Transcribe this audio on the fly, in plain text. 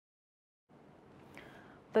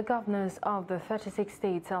The governors of the 36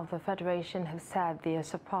 states of the Federation have said they are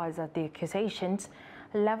surprised at the accusations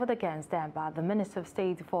leveled against them by the Minister of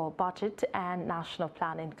State for Budget and National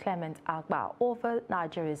Planning, Clement Agba, over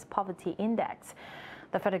Nigeria's poverty index.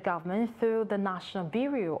 The federal government, through the National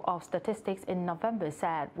Bureau of Statistics in November,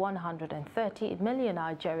 said 130 million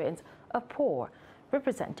Nigerians are poor,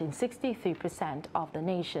 representing 63% of the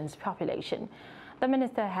nation's population. The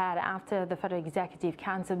minister had, after the Federal Executive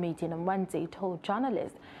Council meeting on Wednesday, told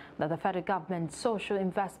journalists that the federal government's social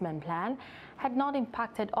investment plan had not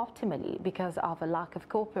impacted optimally because of a lack of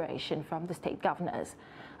cooperation from the state governors.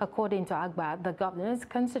 According to Agba, the governors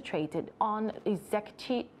concentrated on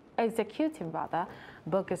executing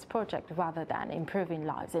bogus projects rather than improving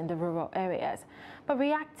lives in the rural areas. But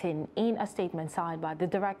reacting in a statement signed by the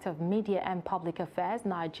Director of Media and Public Affairs,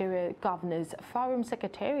 Nigeria Governors Forum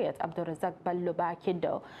Secretariat Abdulrazak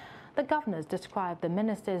Bello-Bakindo, the governors described the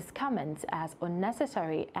minister's comments as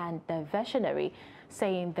unnecessary and diversionary,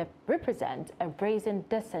 saying they represent a brazen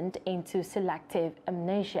descent into selective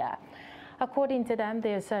amnesia. According to them,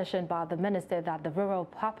 the assertion by the minister that the rural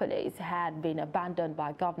populace had been abandoned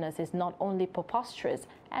by governors is not only preposterous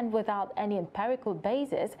and without any empirical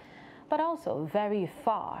basis, but also very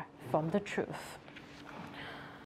far from the truth.